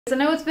I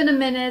know it's been a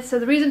minute, so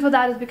the reason for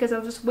that is because I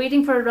was just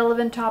waiting for a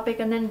relevant topic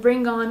and then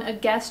bring on a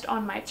guest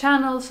on my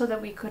channel so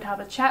that we could have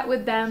a chat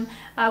with them.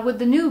 With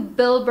the new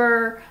Bill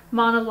Burr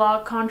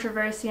monologue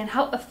controversy and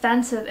how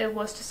offensive it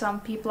was to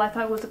some people, I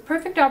thought it was a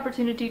perfect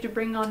opportunity to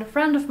bring on a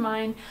friend of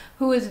mine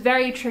who is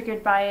very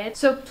triggered by it.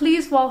 So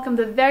please welcome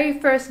the very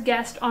first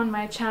guest on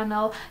my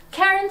channel,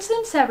 Karen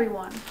Sims,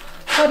 everyone.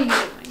 What are you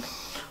doing?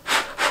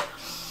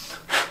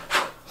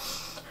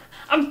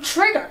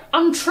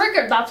 I'm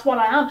triggered, that's what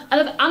I am.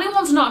 And if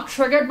anyone's not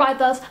triggered by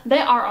this, they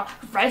are a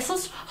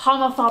racist,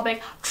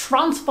 homophobic,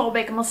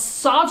 transphobic,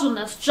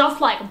 misogynist, just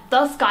like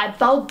this guy,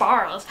 Bill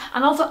Burr is.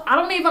 And also, I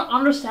don't even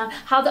understand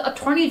how the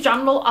Attorney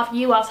General of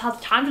US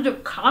has time to do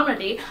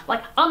comedy.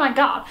 Like, oh my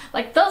god,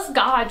 like this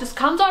guy just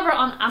comes over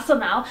on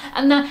SNL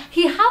and then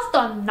he has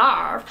the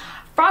nerve.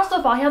 First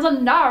of all, he has a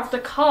nerve to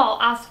call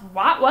us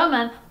white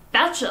women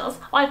bitches.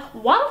 Like,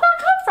 where did that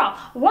come from?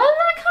 Where did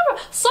that come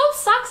from? So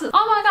sexist.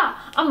 Oh my god,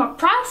 I'm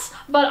oppressed,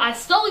 but I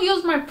still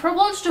use my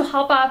privilege to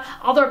help out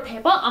other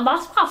people, and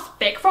that's why I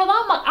speak for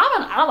them. Like,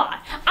 I'm an ally.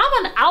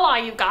 I'm an ally,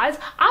 you guys.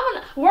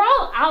 We're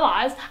all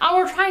allies, and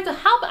we're trying to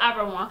help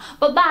everyone.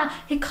 But then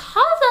he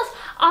calls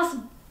us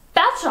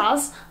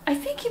bitches. I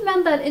think he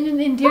meant that in an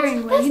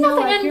endearing way. There's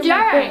nothing like,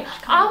 endearing.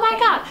 Oh my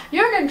god,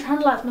 you're an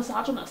internalized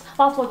misogynist.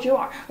 That's what you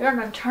are. You're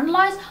an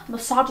internalized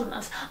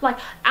misogynist. Like,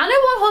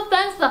 anyone who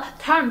thinks the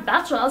term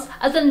bitches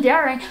is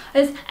endearing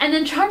is an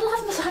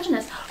internalized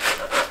misogynist.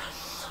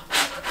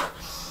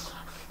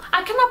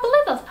 I cannot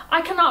believe this.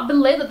 I cannot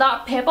believe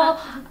that people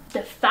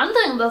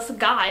defending this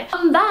guy.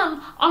 And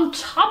then, on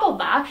top of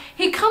that,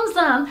 he comes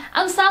in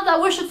and said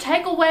that we should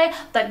take away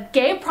the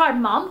gay pride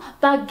month.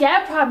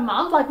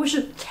 Like, we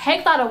should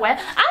take that away. And,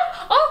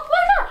 oh my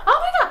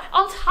god,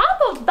 on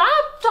top of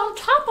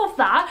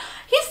that,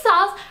 he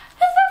says he's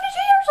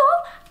 52 years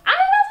old and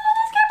he doesn't know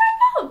there's gay pride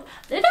month.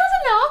 He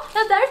doesn't know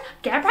that there's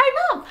gay pride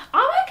month.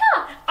 Oh my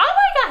god,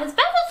 his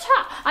best is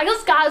chat. Like,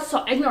 this guy is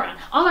so ignorant.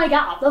 Oh my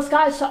god, this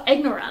guy is so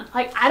ignorant.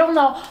 Like, I don't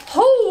know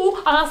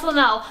who on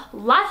SNL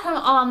let him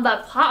on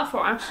the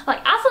platform.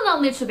 Like,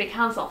 SNL needs to be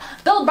cancelled.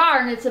 Bill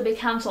Burr needs to be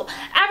cancelled.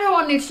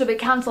 Everyone needs to be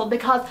cancelled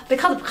because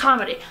of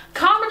comedy.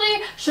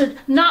 Comedy should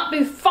not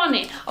be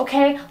funny,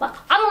 okay? Like,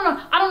 I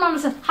don't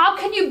understand. How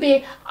can you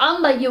be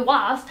on the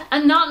US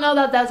and not know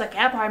that there's a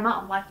gay pride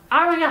month? Like,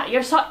 oh my god,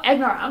 you're so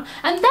ignorant.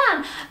 And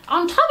then,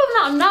 on top of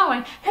not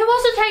knowing, he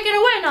wants to take it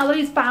away now that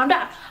he's found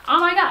out. Oh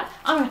my god,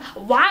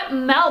 white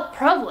male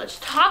privilege,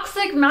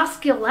 toxic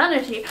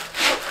masculinity.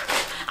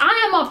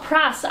 I am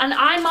oppressed and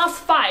I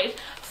must fight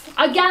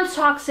against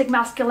toxic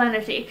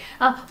masculinity.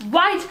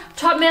 White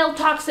male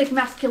toxic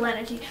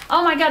masculinity.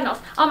 Oh my goodness,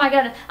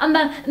 and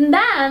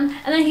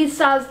then he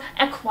says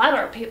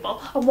equator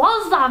people.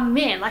 What does that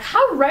mean? Like,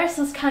 how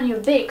racist can you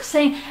be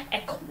saying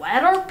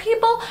equator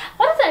people?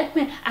 What does that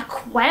mean,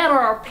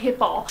 equator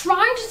people?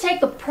 Trying to take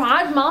the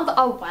Pride Month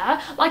away?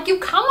 Like, you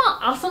come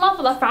on SNL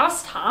for the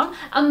first time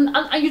and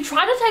you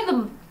try to take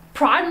the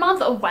Pride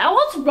Month away?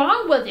 What's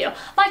wrong with you?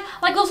 Like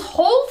this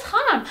whole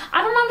time,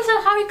 I don't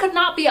understand how he could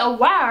not be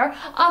aware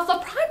of the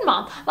Pride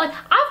Month. Like,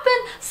 I've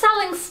been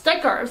selling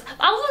stickers.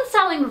 I've been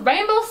selling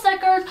rainbow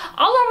stickers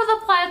all over the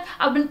place.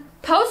 I've been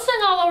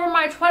posting all over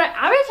my Twitter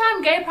every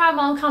time Gay Pride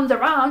Month comes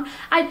around,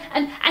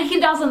 and he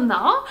doesn't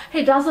know.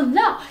 He doesn't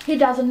know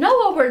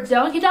what we're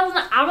doing. He doesn't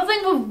know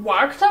everything we've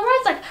worked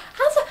towards. Like,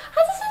 how does this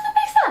doesn't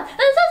make sense?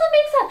 This doesn't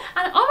make sense.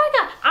 And oh my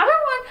god,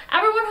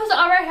 everyone who's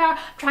over here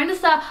trying to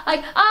say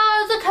like,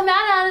 oh, it's a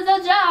comedy, it's a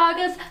joke,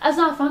 it's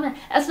not funny.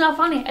 It's not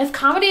funny. If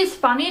comedy is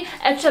funny,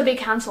 it should be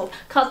cancelled.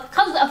 Cause it's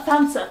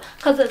offensive.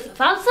 Cause it's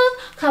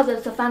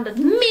offended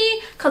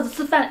me. Cause it's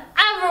offended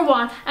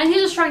everyone. And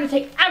he's just trying to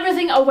take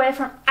everything away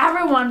from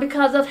everyone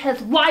because of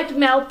his white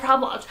male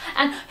privilege.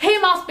 And he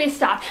must be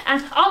stopped.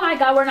 And oh my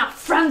god, we're not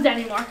friends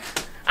anymore.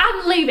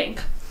 I'm leaving.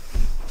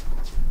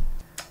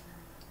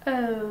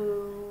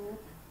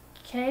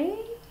 Okay.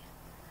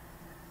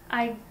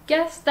 I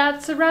guess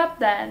that's a wrap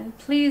then.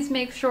 Please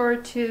make sure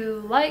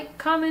to like,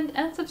 comment,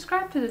 and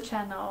subscribe to the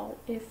channel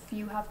if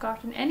you have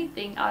gotten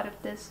anything out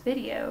of this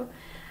video.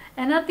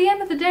 And at the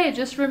end of the day,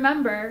 just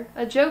remember,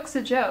 a joke's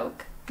a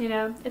joke. You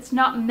know, it's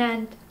not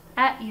meant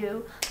at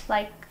you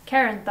like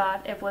Karen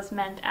thought it was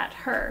meant at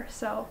her.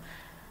 So,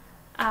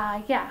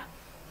 yeah.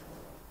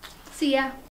 See ya.